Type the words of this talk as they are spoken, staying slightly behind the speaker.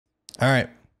All right.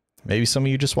 Maybe some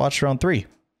of you just watched round 3.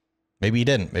 Maybe you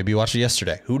didn't. Maybe you watched it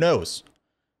yesterday. Who knows?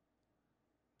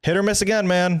 Hit or miss again,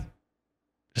 man.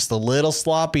 Just a little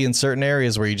sloppy in certain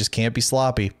areas where you just can't be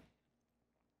sloppy.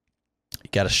 You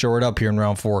got to shore it up here in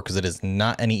round 4 because it is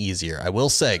not any easier. I will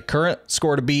say, current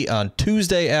score to beat on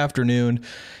Tuesday afternoon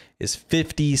is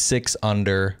 56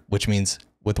 under, which means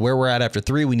with where we're at after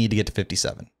 3, we need to get to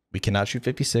 57. We cannot shoot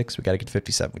 56. We got to get to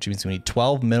 57, which means we need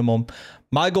 12 minimum.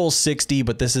 My goal is 60,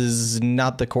 but this is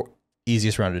not the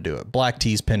easiest round to do it. Black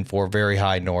tees, pin 4, very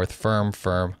high north, firm,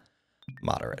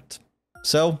 moderate.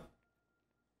 So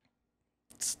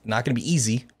it's not going to be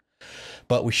easy,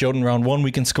 but we showed in round 1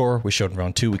 we can score. We showed in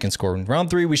round 2 we can score. In round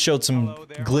 3 we showed some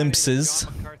glimpses,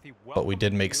 but we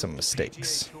did make some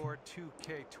mistakes.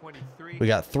 We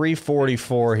got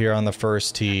 344 here on the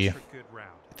first tee. I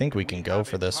think we can go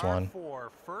for this one.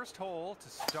 First hole to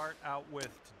start out with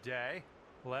today.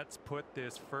 Let's put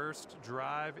this first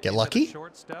drive Get lucky?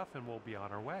 Short stuff and we'll be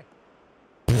on our way.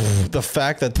 The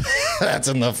fact that that's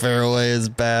in the fairway is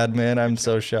bad, man. I'm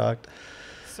so shocked.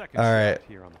 All right.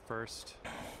 Here on the first.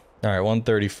 All right,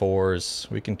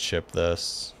 134s. We can chip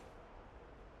this.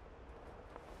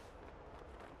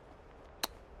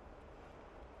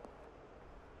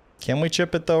 Can we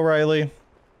chip it though, Riley?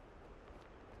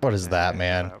 What is that,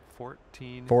 man?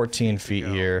 14 feet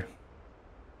here.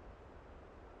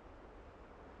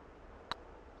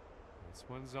 This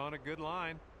one's on a good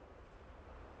line.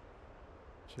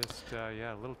 Just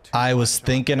yeah, a little too I was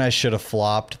thinking I should have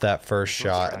flopped that first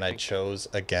shot and I chose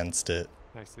against it.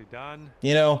 Nicely done.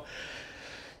 You know,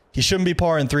 you shouldn't be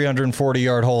parring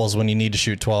 340-yard holes when you need to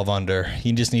shoot 12 under.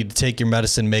 You just need to take your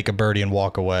medicine, make a birdie, and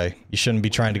walk away. You shouldn't be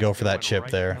trying to go for that chip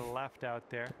there.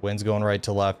 Wind's going right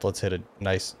to left. Let's hit a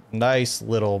nice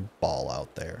little ball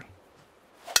out there.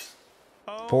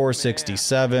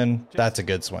 467. That's a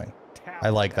good swing. I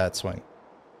like that swing.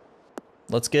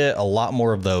 Let's get a lot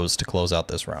more of those to close out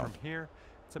this round.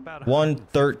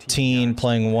 113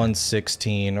 playing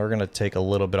 116. We're going to take a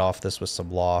little bit off this with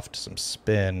some loft, some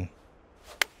spin.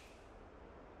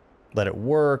 Let it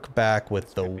work back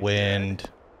with the wind.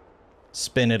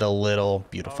 Spin it a little.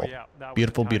 Beautiful.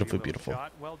 Beautiful, beautiful, beautiful.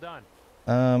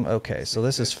 Okay, so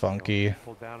this is funky.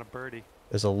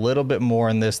 There's a little bit more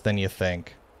in this than you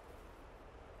think.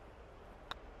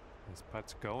 This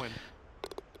putt's going.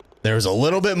 There's a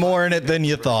little bit more in it than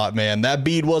you thought, man. That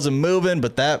bead wasn't moving,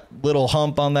 but that little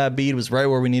hump on that bead was right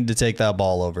where we needed to take that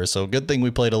ball over. So good thing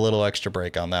we played a little extra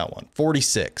break on that one.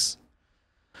 46.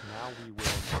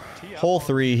 Hole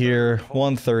 3 here,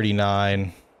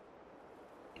 139.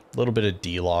 A little bit of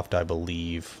D-loft, I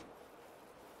believe.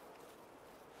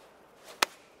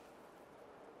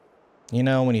 You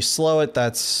know, when you slow it,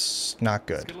 that's not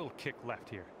good. Let's get a little kick left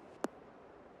here.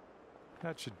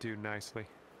 That should do nicely.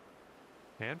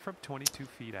 And from 22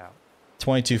 feet out.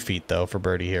 22 feet, though, for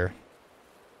birdie here.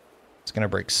 It's going to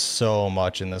break so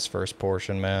much in this first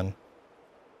portion, man.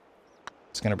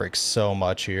 It's going to break so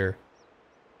much here.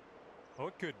 Oh,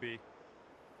 it could be.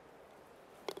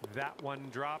 That one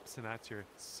drops, and that's your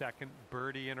second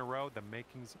birdie in a row. The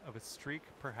makings of a streak,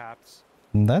 perhaps.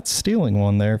 That's stealing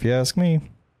one there, if you ask me.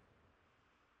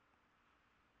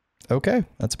 Okay,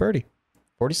 that's birdie.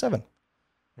 47.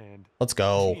 And let's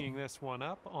go. teeing this one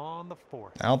up on the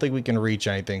 4th. I don't think we can reach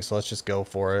anything, so let's just go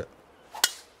for it.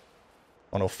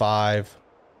 105.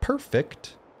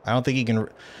 Perfect. I don't think you can...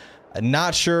 I'm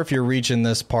not sure if you're reaching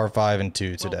this par 5 and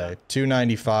 2 today.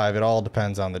 295. It all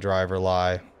depends on the driver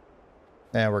lie.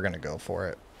 And we're going to go for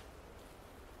it.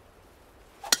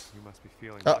 You must be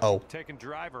feeling uh-oh. Taking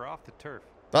driver off the turf.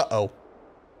 Uh-oh.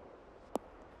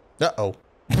 Uh-oh.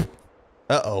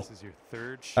 Uh-oh. This is your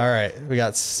third shot. All right, we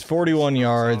got 41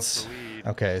 yards.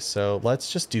 Okay, so let's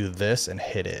just do this and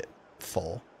hit it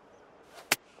full.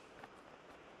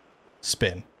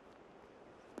 Spin.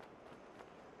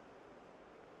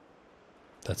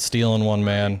 That's stealing one,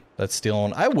 man. That's stealing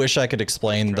one. I wish I could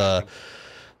explain the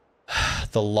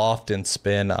loft and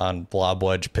spin on blob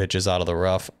wedge pitches out of the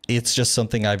rough. It's just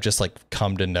something I've just like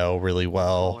come to know really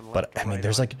well. But I mean,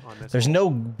 there's no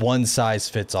one size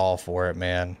fits all for it,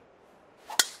 man.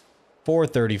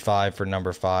 435 for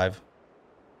number 5.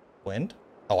 Wind?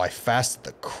 Oh, I fasted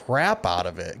the crap out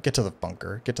of it. Get to the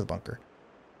bunker. Get to the bunker.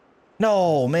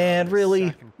 No, man, really?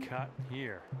 Second cut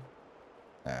here.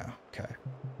 Yeah, okay.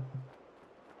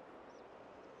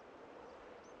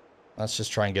 Let's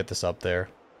just try and get this up there.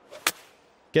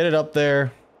 Get it up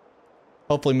there.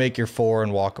 Hopefully make your 4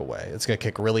 and walk away. It's going to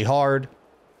kick really hard.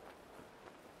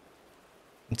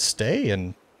 And stay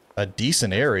in a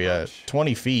decent area,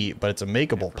 20 feet, but it's a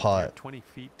makeable putt. 20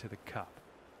 feet to the cup.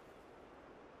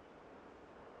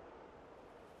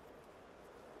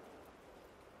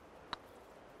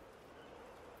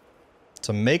 It's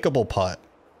a makeable putt,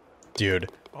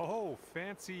 dude. Oh,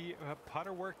 fancy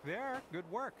putter work there. Good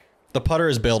work. The putter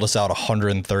has bailed us out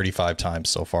 135 times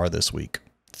so far this week.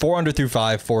 4 under through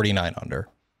 5, 49 under.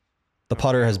 The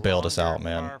putter has bailed us out,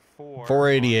 man.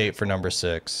 488 for number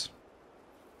 6.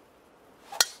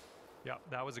 Yeah,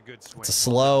 that was a good swing. It's a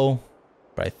slow,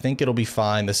 but I think it'll be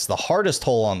fine. This is the hardest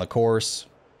hole on the course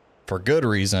for good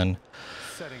reason.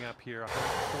 Setting up here.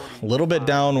 A little bit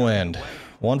downwind.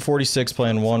 146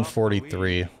 playing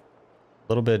 143. A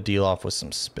little bit of deal-off with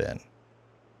some spin.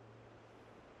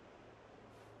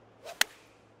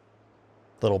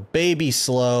 Little baby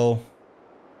slow.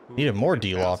 Needed more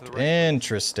deal-off.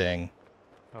 Interesting.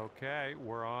 Okay,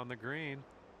 we're on the green.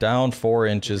 Down 4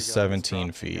 inches,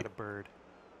 17 feet.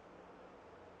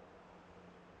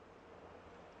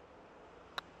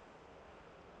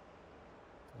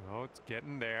 Oh, it's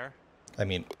getting there. I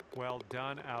mean, well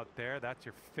done out there. That's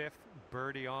your 5th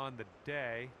birdie on the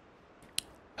day.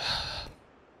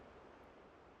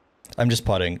 I'm just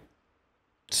putting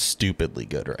stupidly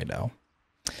good right now.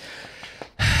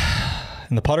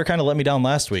 And the putter kind of let me down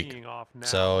last week.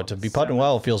 So to be putting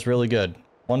well feels really good.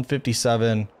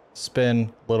 157,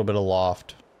 spin, a little bit of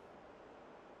loft.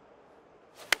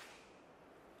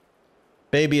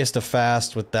 Babyest of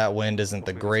fast with that wind isn't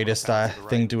the greatest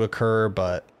thing to occur,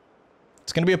 but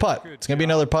it's going to be a putt. It's going to be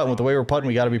another putt. With the way we're putting,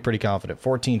 we got to be pretty confident.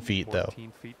 14 feet, though.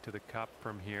 14 feet to the cup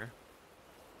from here.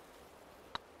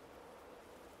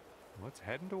 What's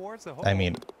heading towards the hole? I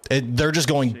mean, they're just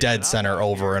going dead center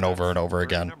over and over and over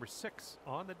again. Number 6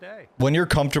 on the day. When you're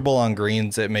comfortable on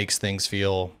greens, it makes things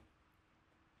feel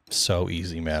so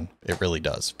easy, man. It really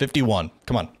does. 51.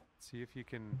 Come on. See if you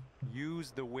can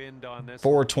use the wind on this.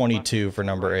 422 for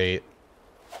number 8.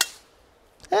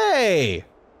 Hey!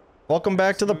 Welcome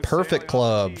back to the Perfect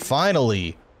Club.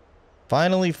 Finally.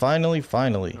 Finally.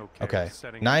 Okay.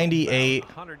 98.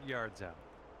 100 yards out.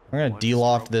 We're going to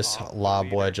deal-off this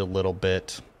lob wedge a little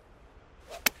bit.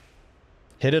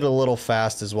 Hit it a little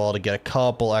fast as well to get a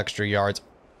couple extra yards.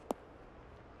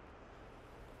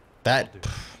 That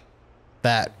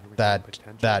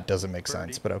doesn't make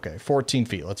sense, but okay. 14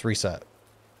 feet. Let's reset.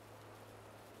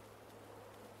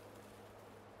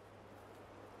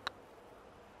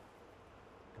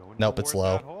 Nope, it's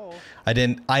low.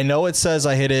 I know it says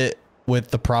I hit it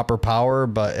with the proper power,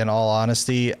 but in all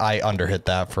honesty, I underhit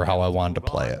that for how I wanted to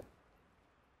play it.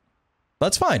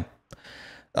 That's fine.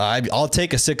 I'll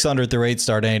take a 6 under through 8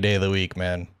 start any day of the week,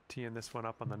 man. Teeing this one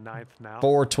up on the 9th now.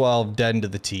 412 dead into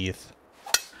the teeth.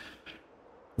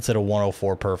 Let's hit a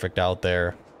 104 perfect out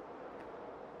there.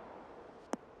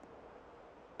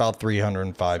 About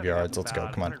 305 yards. Let's go.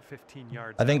 Come on.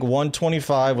 I think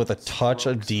 125 with a touch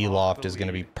of D-loft is going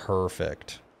to be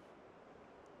perfect.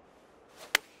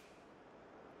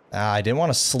 I didn't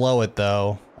want to slow it,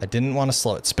 though. I didn't want to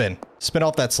slow it. Spin. Spin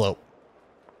off that slope.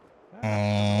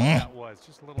 That was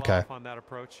just a little off on that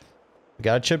approach. We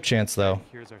got a chip chance, though.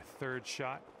 Here's our 3rd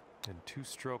shot and 2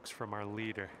 strokes from our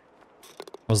leader.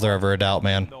 Was there ever a doubt,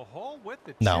 man?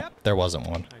 No, there wasn't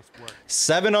one. Nice work.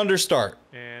 7 under start.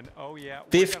 And oh yeah,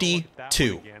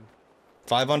 52.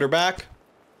 5 under back.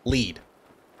 Lead.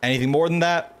 Anything more than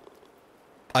that,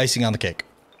 icing on the cake.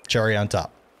 Cherry on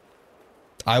top.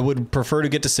 I would prefer to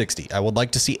get to 60. I would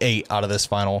like to see 8 out of this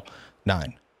final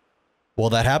 9. Will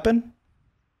that happen?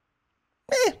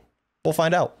 We'll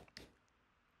find out.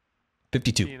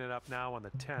 52. Teeing it up now on the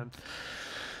 10th.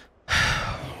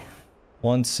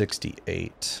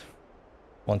 168.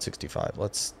 165.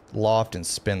 Let's loft and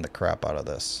spin the crap out of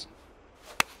this.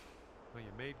 Well, you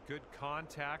made good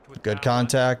contact with good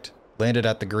contact. Landed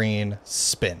at the green.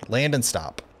 Spin. Land and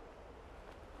stop.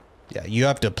 Yeah, you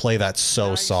have to play that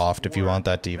so soft if you want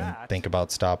that to even think about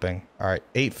stopping. All right,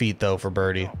 8 feet, though, for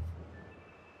birdie.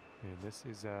 And this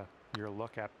is your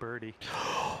look at birdie.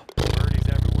 Birdies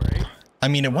everywhere. I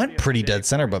mean, it went pretty dead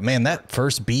center, but, man, that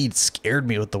first bead scared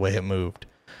me with the way it moved.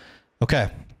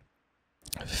 Okay.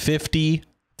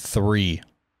 53.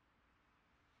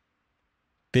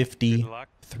 53.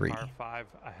 All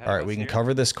right, we can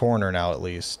cover this corner now at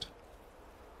least.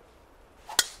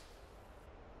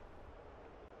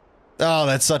 Oh,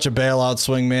 that's such a bailout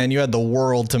swing, man. You had the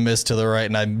world to miss to the right,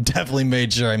 and I definitely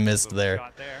made sure I missed there.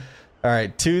 All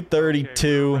right,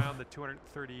 232.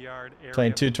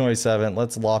 Playing 227.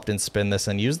 Let's loft and spin this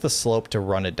and use the slope to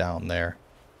run it down there.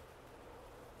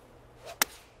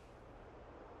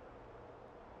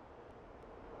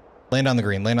 Land on the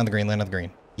green, land on the green, land on the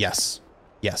green. Yes.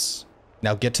 Yes.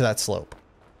 Now get to that slope.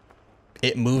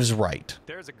 It moves right.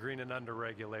 There's a green and under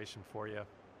regulation for you.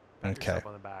 Okay.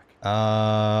 On the back.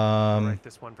 Right,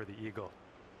 this one for the eagle.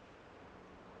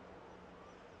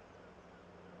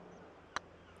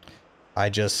 I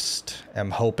just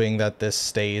am hoping that this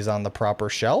stays on the proper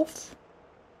shelf.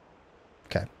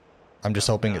 Okay. I'm just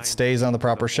hoping it stays on the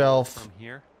proper shelf. From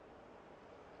here.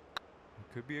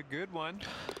 It could be a good one.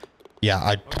 Yeah,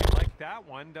 Oh, you like that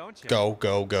one, don't you? go.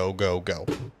 Go.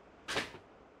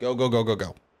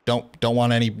 Don't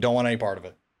want any part of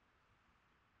it.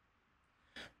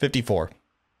 54.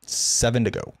 7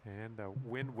 to go. And the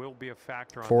wind will be a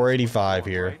factor on 485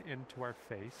 here. right into our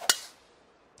face.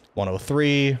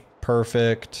 103.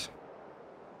 Perfect.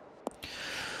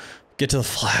 Get to the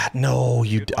flat. No,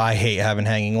 I hate having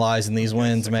hanging lies in these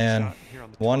winds, man.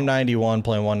 191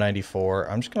 playing 194.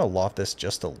 I'm just going to loft this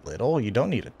just a little. You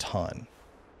don't need a ton.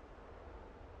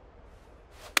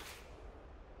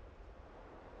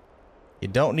 You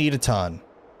don't need a ton.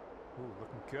 Ooh,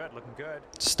 looking good.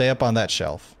 Stay up on that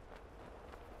shelf.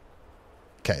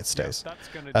 Okay, it stays.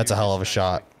 That's a hell of a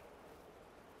shot.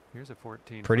 Here's a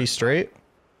 14. Pretty straight.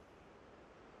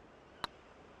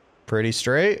 Pretty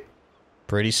straight.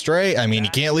 Pretty straight. I mean, you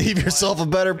can't leave yourself a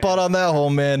better putt on that hole,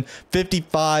 man.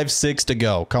 55, 6 to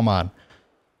go. Come on.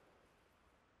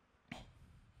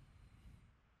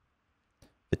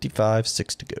 55,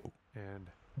 6 to go. And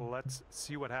let's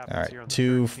see what happens All here right, on the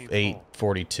 2, 13th 8, hole.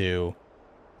 42.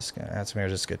 Just gonna add some here.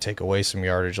 Just gonna take away some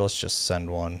yardage. Let's just send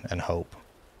one and hope.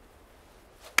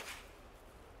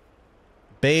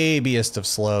 Babiest of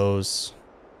slows.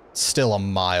 Still a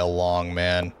mile long,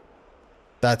 man.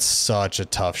 That's such a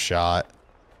tough shot.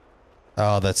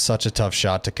 Oh, that's such a tough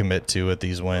shot to commit to with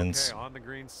these winds. Okay, on the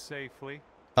green safely.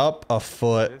 Up a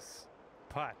foot. This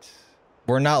putt.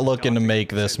 We're not looking to make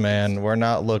this, man. We're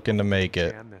not looking to make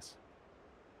it. And this.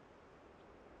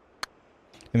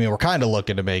 I mean, we're kind of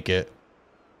looking to make it.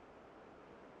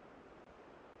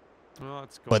 Well,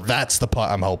 let's go But right that's the putt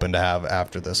I'm hoping to have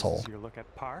after this hole. Your look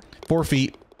at par. 4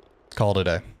 feet. Call it a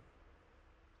day.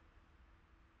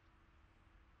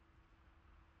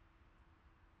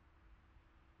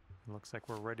 Looks like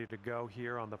we're ready to go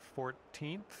here on the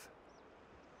 14th.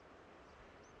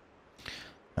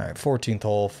 All right, 14th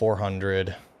hole,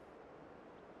 400.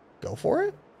 Go for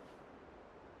it.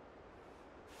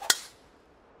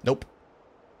 Nope.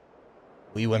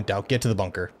 We wimped out. Get to the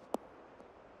bunker.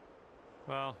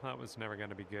 Well, that was never going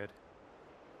to be good.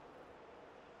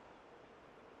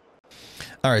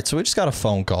 All right, so we just got a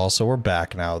phone call, so we're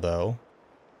back now, though.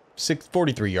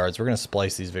 43 yards. We're going to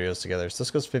splice these videos together. So this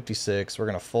goes 56. We're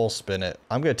going to full spin it.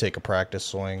 I'm going to take a practice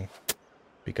swing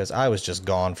because I was just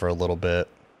gone for a little bit.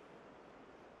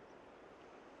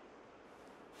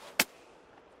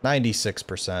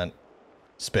 96%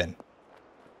 spin.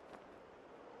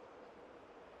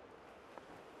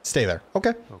 Stay there.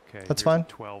 Okay. Okay. That's fine.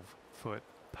 12-foot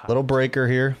putt. Little breaker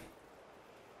here.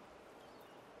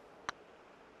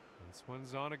 This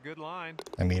one's on a good line.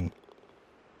 I mean,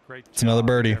 Great it's another job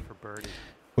birdie. there for birdie.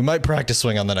 We might practice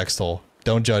swing on the next hole.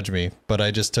 Don't judge me, but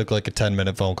I just took like a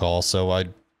 10-minute phone call, so I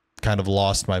kind of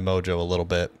lost my mojo a little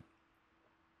bit.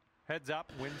 Heads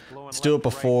up, wind's blowing. Let's do it left to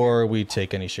right before we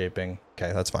take any shaping.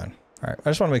 Okay, that's fine. All right, I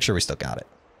just want to make sure we still got it.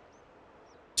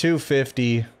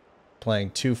 250,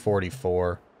 playing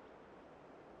 244.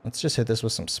 Let's just hit this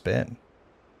with some spin.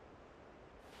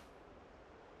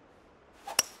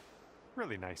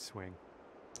 Really nice swing.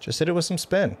 Just hit it with some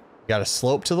spin. Got a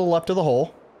slope to the left of the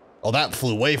hole. Oh, that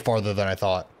flew way farther than I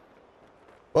thought.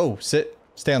 Whoa, sit.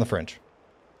 Stay on the fringe.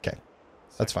 Okay,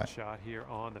 that's fine. Shot here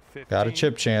on the 15. Got a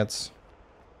chip chance.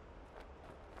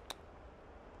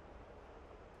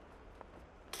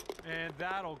 And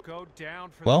that'll go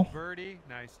down for Well. the birdie.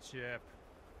 Nice chip.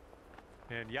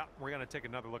 And yeah, we're going to take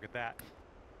another look at that.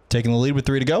 Taking the lead with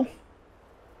 3 to go.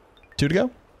 2 to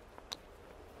go.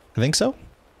 I think so.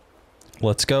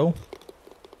 Let's go.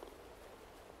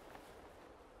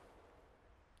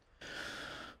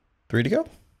 Three to go.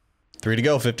 3 to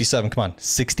go. 57. Come on.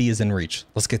 60 is in reach.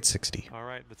 Let's get 60. All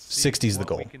right, let's see 60 is the what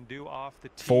goal. we can do off the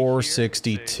tee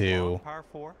 462. here. It's a long par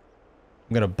 4.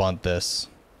 I'm going to bunt this.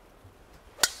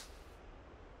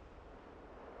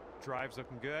 Drive's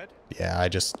looking good. Yeah,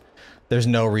 there's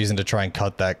no reason to try and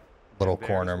cut that little There's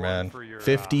corner, one man. for your,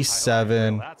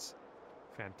 57. That's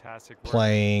fantastic work.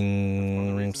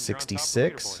 Playing reasons you're on top of the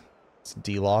 66. leaderboard. Let's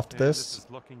de-loft And this. This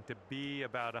is looking to be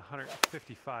about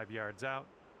 155 yards out.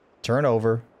 Turn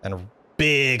over and a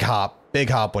big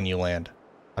hop when you land.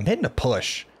 I'm hitting a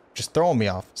push, just throwing me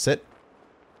off. Sit.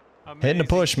 Hitting a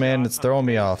push, man. shot, It's throwing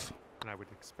me off. And I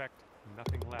would expect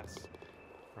nothing less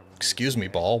from you Excuse me,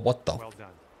 today. ball. What the? Well done.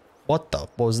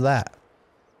 What was that?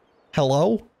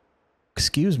 Hello?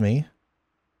 Excuse me.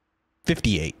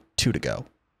 58. 2 to go.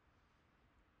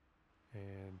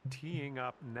 And teeing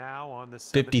up now on the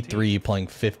 53 17th. playing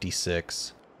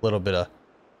 56. Little bit of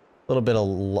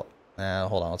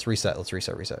Hold on. Let's reset.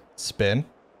 Reset. Spin.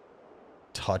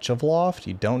 Touch of loft.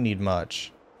 You don't need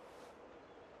much.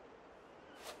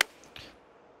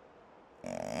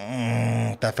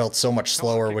 That felt so much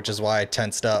slower, which is why I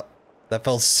tensed up. That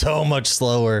felt so much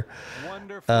slower.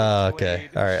 Okay.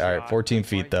 All right. 14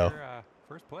 feet, though.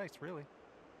 First place, really.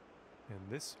 And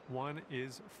this one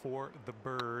is for the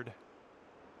bird.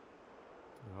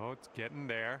 Oh, it's getting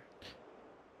there.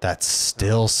 That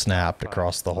still snapped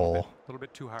across the hole. A little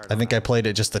bit too hard. I think I played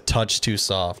it just a touch too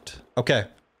soft. Okay.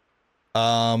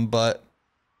 But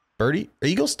birdie,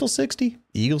 Eagle still 60?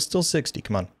 Eagle still 60.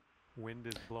 Come on. Wind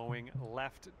is blowing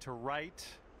left to right.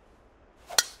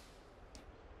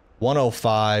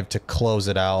 105 to close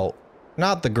it out.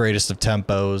 Not the greatest of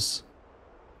tempos.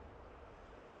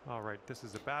 All right, this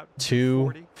is about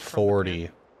 240.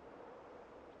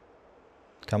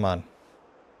 Come on.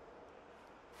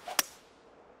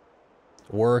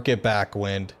 Work it back,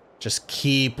 wind. Just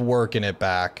keep working it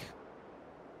back.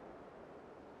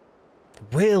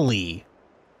 Really?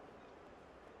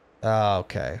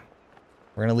 Okay.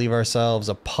 We're going to leave ourselves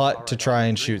a putt to try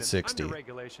and shoot 60.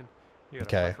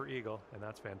 Okay. For eagle, and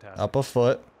that's fantastic. Up a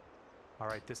foot. All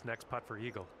right, this next putt for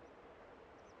eagle.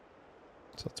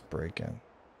 So let's break in.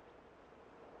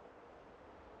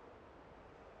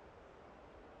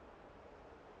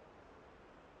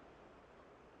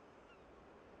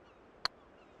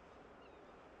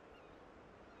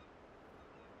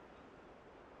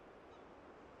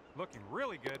 Looking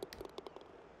really good.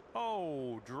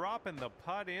 Oh, dropping the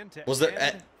putt into. Was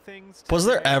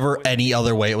there ever any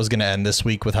other way it was going to end this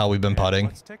week with how we've been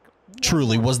putting?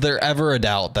 Truly, was there ever a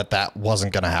doubt that that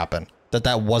wasn't going to happen?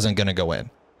 That wasn't going to go in?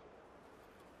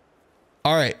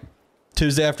 All right.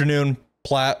 Tuesday afternoon,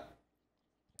 Platt.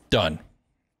 Done.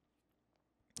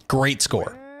 Great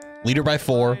score. Leader by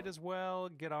 4.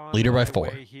 Leader by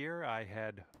 4.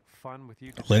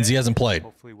 Lindsay hasn't played.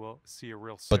 Hopefully we'll see you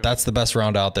real soon. But that's the best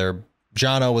round out there.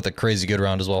 Jono with a crazy good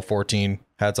round as well. 14.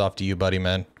 Hats off to you, buddy,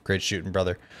 man. Great shooting,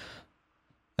 brother.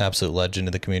 Absolute legend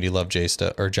in the community. Love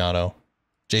J-Sto or Jono.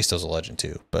 J-Sto's a legend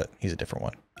too, but he's a different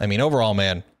one. I mean, overall,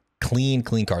 man, clean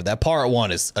card. That par at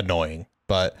 1 is annoying,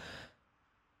 but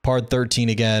par 13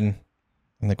 again.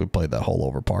 I think we played that hole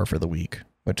over par for the week,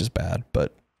 which is bad,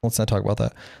 but let's not talk about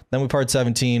that. Then we parred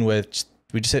 17, which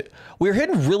we were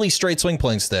hitting really straight swing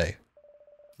planes today.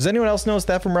 Does anyone else notice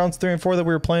that from rounds 3 and 4 that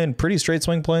we were playing pretty straight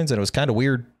swing planes and it was kind of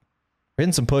weird? We're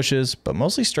hitting some pushes, but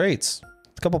mostly straights.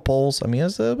 A couple poles. I mean,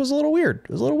 it was a little weird.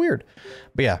 It was a little weird.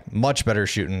 But yeah, much better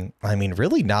shooting. I mean,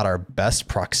 really not our best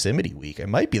proximity week. It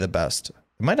might be the best. It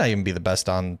might not even be the best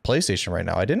on PlayStation right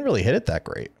now. I didn't really hit it that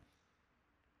great.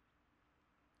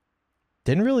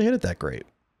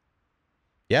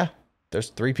 Yeah, there's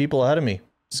 3 people ahead of me.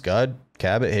 Scud,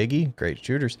 Cabot, Higgy, great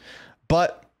shooters.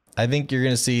 But I think you're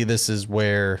going to see this is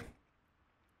where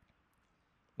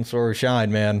we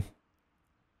shine, man.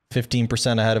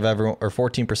 15% ahead of everyone, or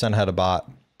 14% ahead of bot.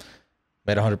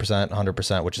 Made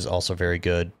 100%, which is also very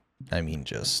good. I mean,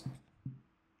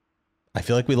 I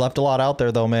feel like we left a lot out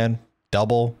there, though, man.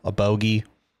 Double, a bogey.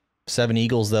 7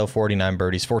 eagles, though, 49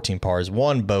 birdies, 14 pars,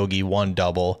 1 bogey, 1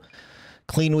 double.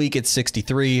 Clean week at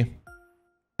 63,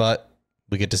 but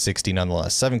we get to 60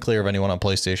 nonetheless. 7 clear of anyone on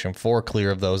PlayStation, 4 clear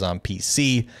of those on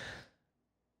PC,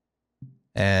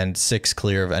 and 6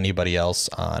 clear of anybody else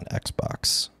on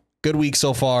Xbox. Good week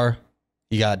so far.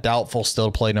 You got Doubtful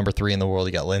still to play number 3 in the world.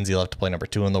 You got Lindsay left to play number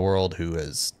 2 in the world, who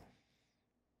is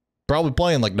probably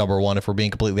playing like number 1 if we're being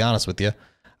completely honest with you.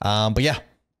 But yeah,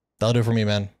 that'll do it for me,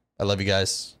 man. I love you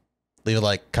guys. Leave a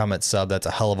like, comment, sub. That's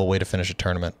a hell of a way to finish a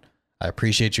tournament. I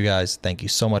appreciate you guys. Thank you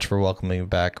so much for welcoming me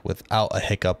back without a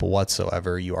hiccup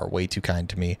whatsoever. You are way too kind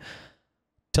to me.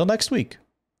 Till next week.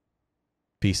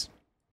 Peace.